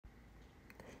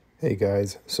Hey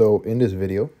guys, so in this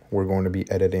video, we're going to be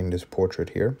editing this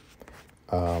portrait here.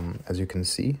 As you can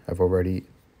see, I've already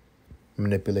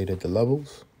manipulated the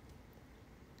levels,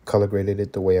 color graded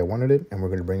it the way I wanted it, and we're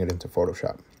going to bring it into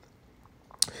Photoshop.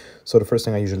 So the first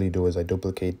thing I usually do is I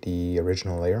duplicate the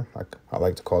original layer. I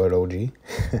like to call it OG.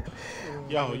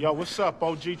 Yo, what's up,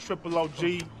 OG, triple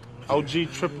OG,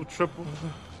 OG, triple,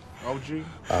 OG?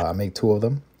 I make two of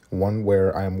them, one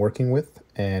where I am working with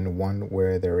and one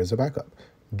where there is a backup.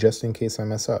 Just in case I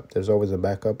mess up, there's always a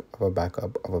backup of a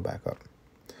backup of a backup.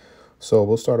 So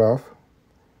we'll start off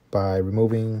by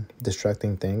removing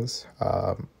distracting things,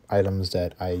 items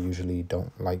that I usually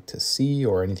don't like to see,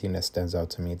 or anything that stands out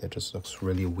to me that just looks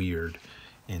really weird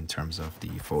in terms of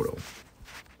the photo.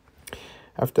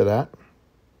 After that,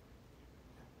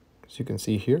 as you can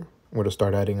see here, I'm going to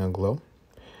start adding a glow.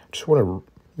 Just want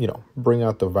to, bring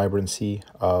out the vibrancy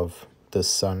of the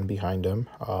sun behind him,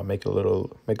 make it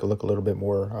look a little bit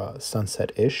more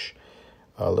sunset-ish,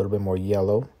 a little bit more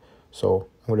yellow. So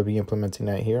I'm going to be implementing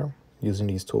that here using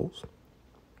these tools.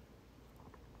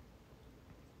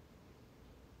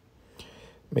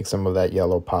 Make some of that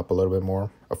yellow pop a little bit more.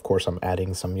 Of course, I'm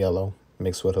adding some yellow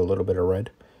mixed with a little bit of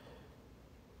red.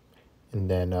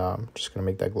 And then I'm just going to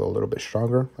make that glow a little bit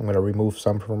stronger. I'm going to remove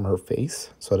some from her face,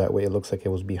 so that way it looks like it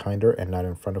was behind her and not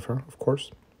in front of her, of course.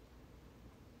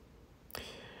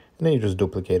 And then you just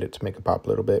duplicate it to make it pop a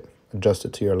little bit. Adjust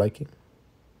it to your liking.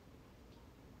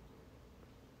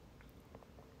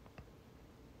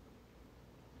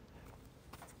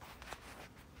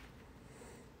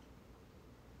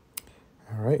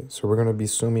 All right, so we're going to be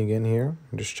zooming in here.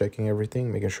 I'm just checking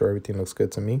everything, making sure everything looks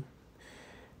good to me.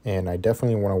 And I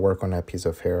definitely want to work on that piece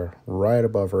of hair right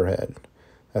above her head.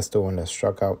 That's the one that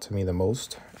struck out to me the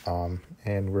most.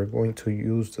 And we're going to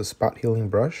use the spot healing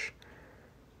brush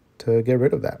to get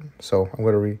rid of that. So I'm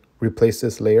going to replace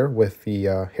this layer with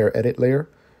the hair edit layer.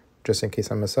 Just in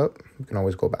case I mess up, you can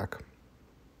always go back.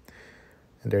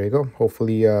 And there you go.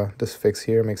 Hopefully this fix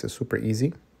here makes it super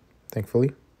easy,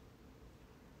 thankfully.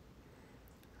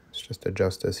 Let's just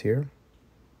adjust this here.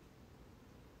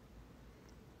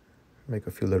 Make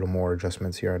a few little more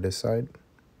adjustments here on this side.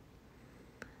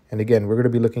 And again, we're going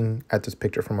to be looking at this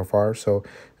picture from afar, so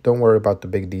don't worry about the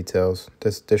big details.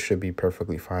 This should be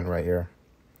perfectly fine right here.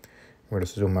 We're going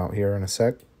to zoom out here in a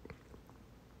sec.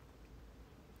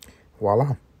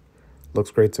 Voila.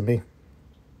 Looks great to me.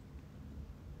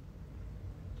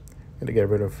 Going to get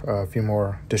rid of a few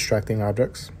more distracting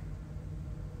objects.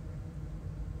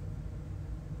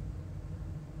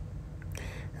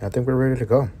 And I think we're ready to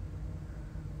go.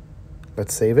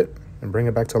 Let's save it and bring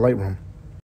it back to Lightroom.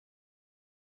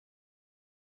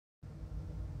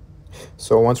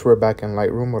 So once we're back in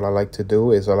Lightroom, what I like to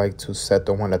do is I like to set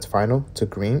the one that's final to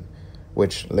green,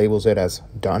 which labels it as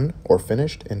done or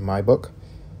finished in my book.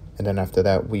 And then after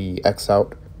that, we X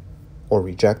out or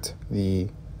reject the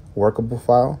workable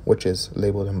file, which is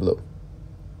labeled in blue.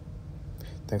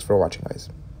 Thanks for watching, guys.